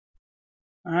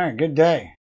All right, good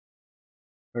day.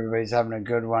 Everybody's having a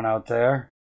good one out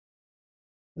there.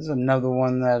 This is another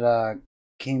one that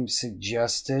came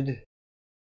suggested.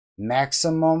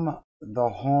 Maximum the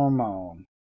Hormone.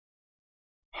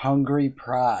 Hungry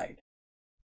Pride.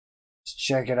 Let's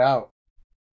check it out.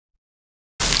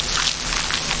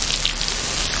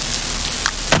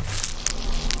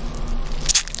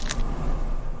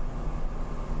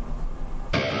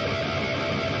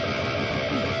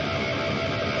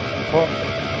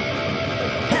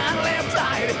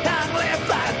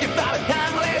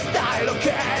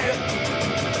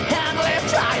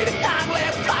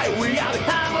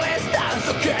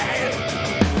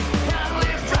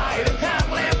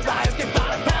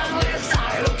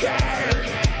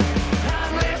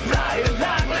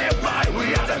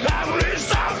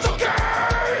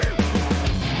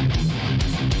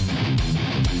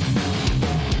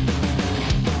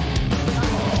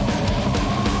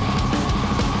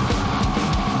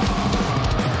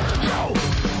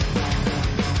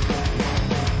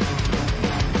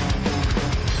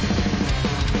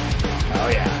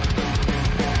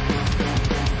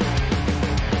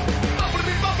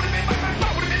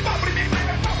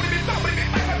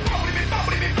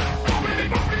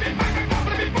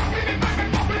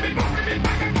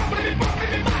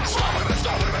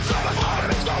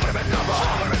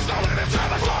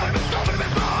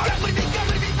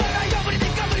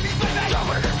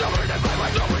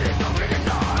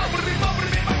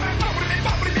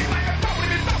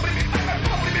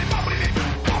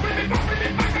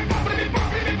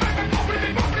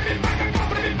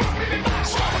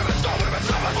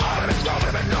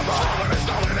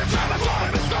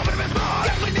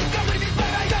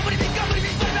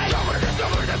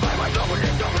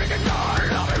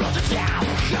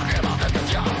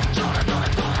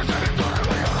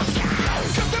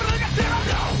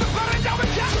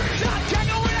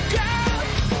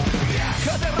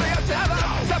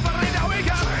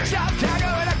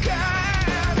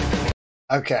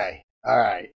 Okay, all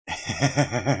right.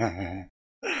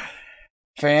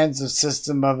 Fans of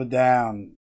System of a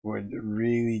Down would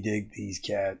really dig these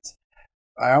cats.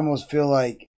 I almost feel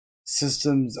like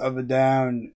Systems of a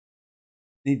Down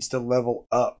needs to level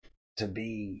up to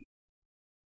be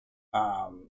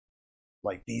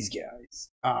like these guys.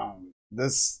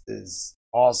 This is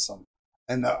awesome,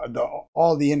 and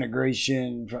all the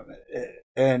integration from it,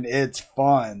 and it's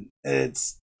fun.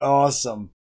 It's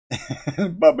awesome.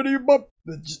 Bubbity bop.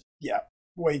 Yeah,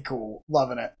 way cool.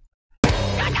 Loving it.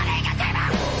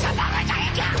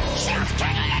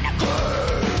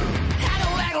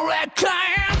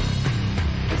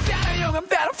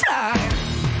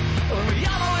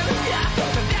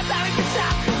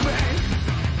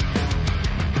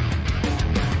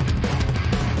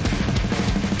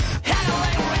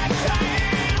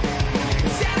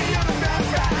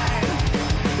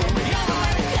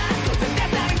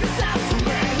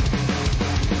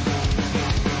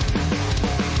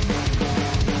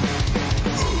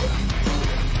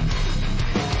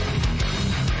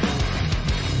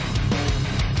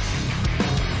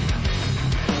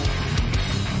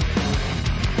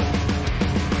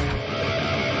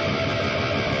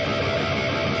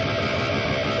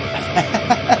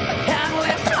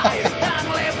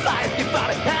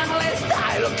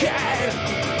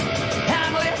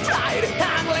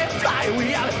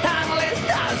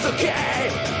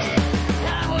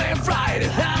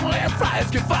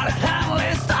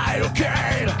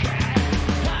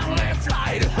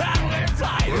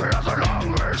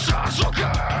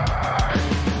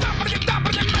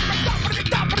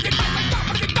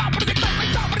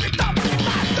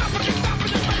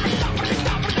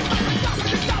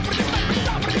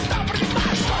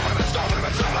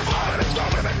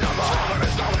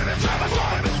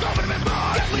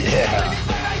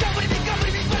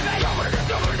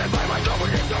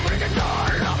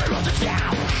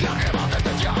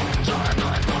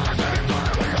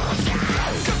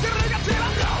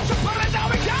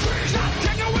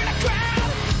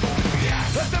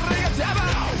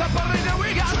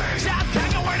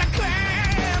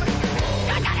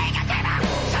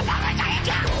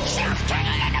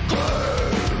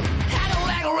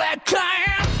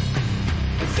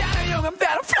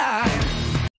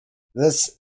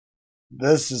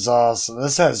 This is awesome.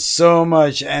 This has so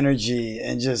much energy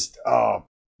and just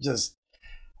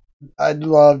I'd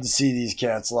love to see these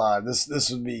cats live. This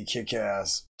would be kick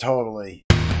ass. Totally.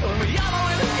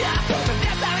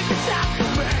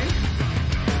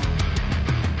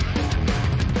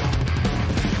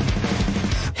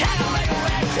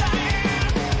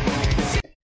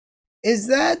 Is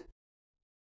that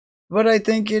what I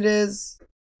think it is?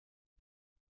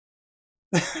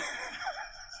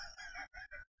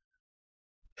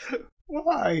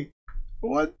 Why?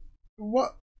 What?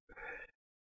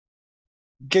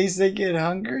 In case they get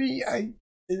hungry?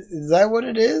 Is that what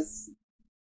it is?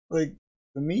 Like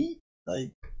the meat?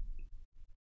 Like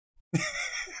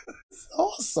it's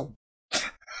awesome.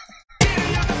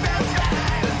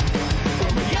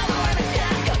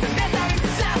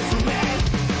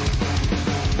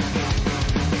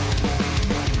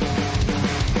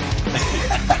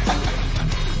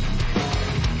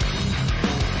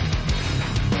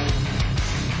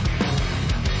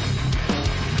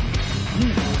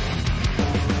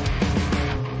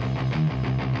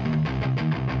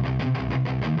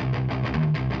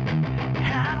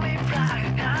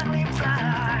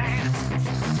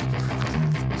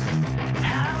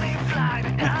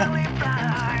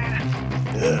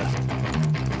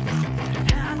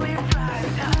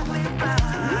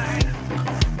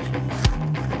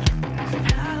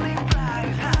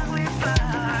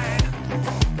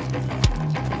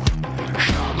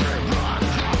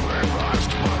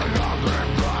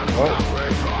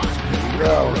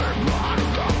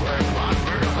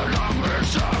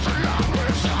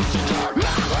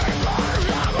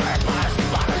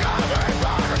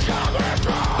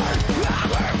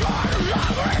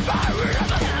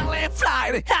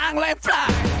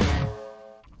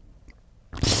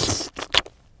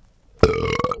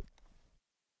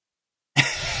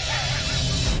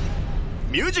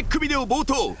ミュージックビデオ冒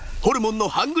頭、ホルモンの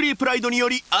ハングリープライドによ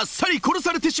りあっさり殺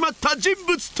されてしまった人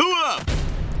物とは。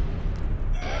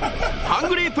ハン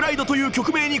グリープライドという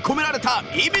曲名に込められた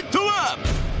意味とは。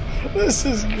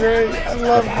This is great. I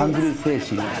love ハングリー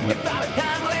精神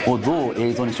をどう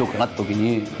映像にしようかなって時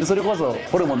に、それこそ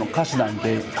ホルモンの歌詞なん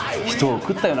て人を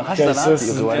食ったような歌詞だなって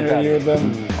よく言われたり、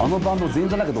あのバンド全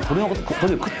然だけどこれを食っ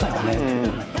たよね、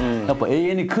やっぱ永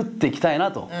遠に食っていきたい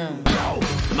なと。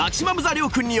マキシマムザリョウ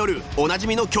君によるおなじ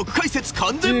みの曲解説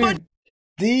完全版。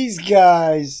 These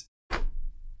guys,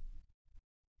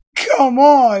 come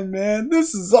on, man,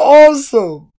 this is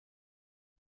awesome.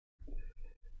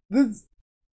 This,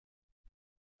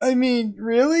 I mean,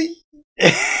 really?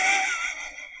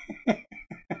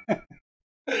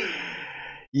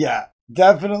 Yeah,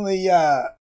 definitely,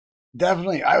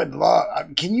 definitely. I would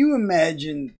love. Can you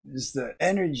imagine just the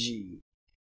energy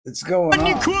that's going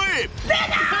on?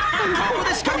 ここ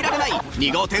でしか見られない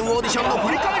2号店オーディションの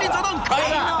振り返り座談会。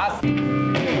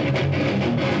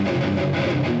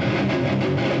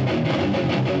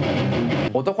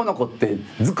男の子って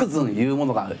ズクズン言うも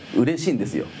のが嬉しいんで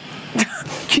すよ。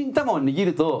金玉を握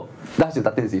るとダッシュ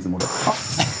歌ってるんですよ、いつも俺。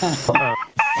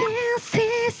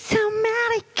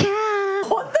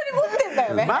本当に持ってんだ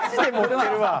よね。マジで持ってる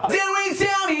わ。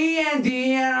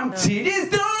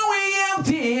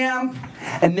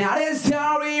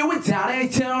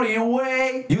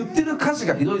言ってる歌詞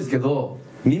がひどいですけど、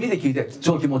耳で聞いて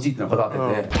超気持ちいいっていうのがこだ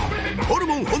わってて、ホル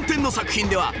モン本店の作品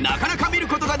ではなかなか見る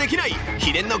ことができない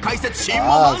秘伝の解説シーン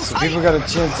も満載。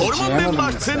ホルモンメン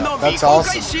バー出演の未公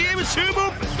開 CM 集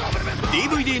も。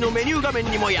 DVD のメニュー画面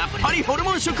にもやっぱりホル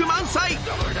モン色満載。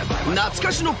懐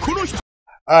かしのこの人。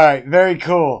 All right, very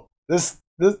cool. This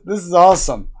is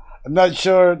awesome. I'm not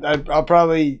sure. I'll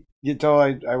probably get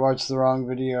told I watched the wrong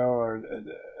video or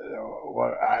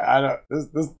what. I don't. This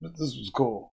was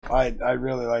cool. I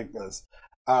really like this.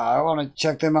 I want to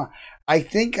check them out. I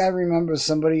think I remember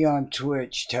somebody on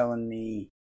Twitch telling me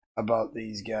about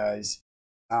these guys.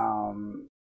 And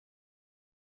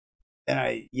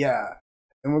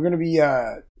and we're gonna be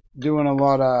doing a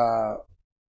lot of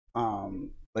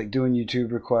like doing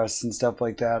YouTube requests and stuff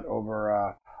like that over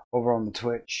on the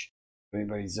Twitch. If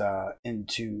anybody's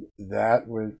into that,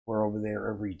 we're over there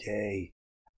every day,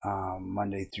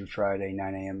 Monday through Friday,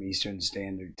 9 a.m. Eastern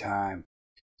Standard Time.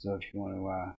 So if you want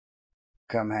to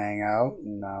come hang out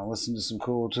and listen to some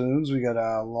cool tunes, we got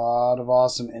a lot of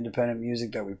awesome independent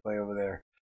music that we play over there.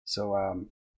 So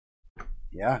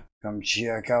yeah, come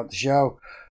check out the show.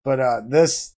 But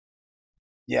this,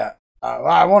 yeah,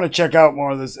 I want to check out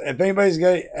more of this. If anybody's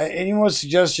got any more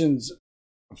suggestions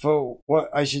for what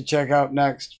I should check out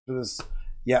next for this,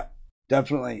 yeah,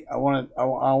 definitely. I want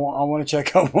to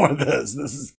check out more of this.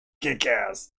 This is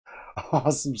kick-ass,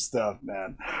 awesome stuff,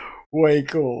 man. Way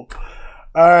cool.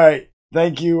 All right,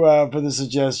 thank you for the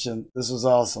suggestion. This was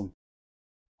awesome.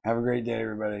 Have a great day,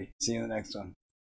 everybody. See you in the next one.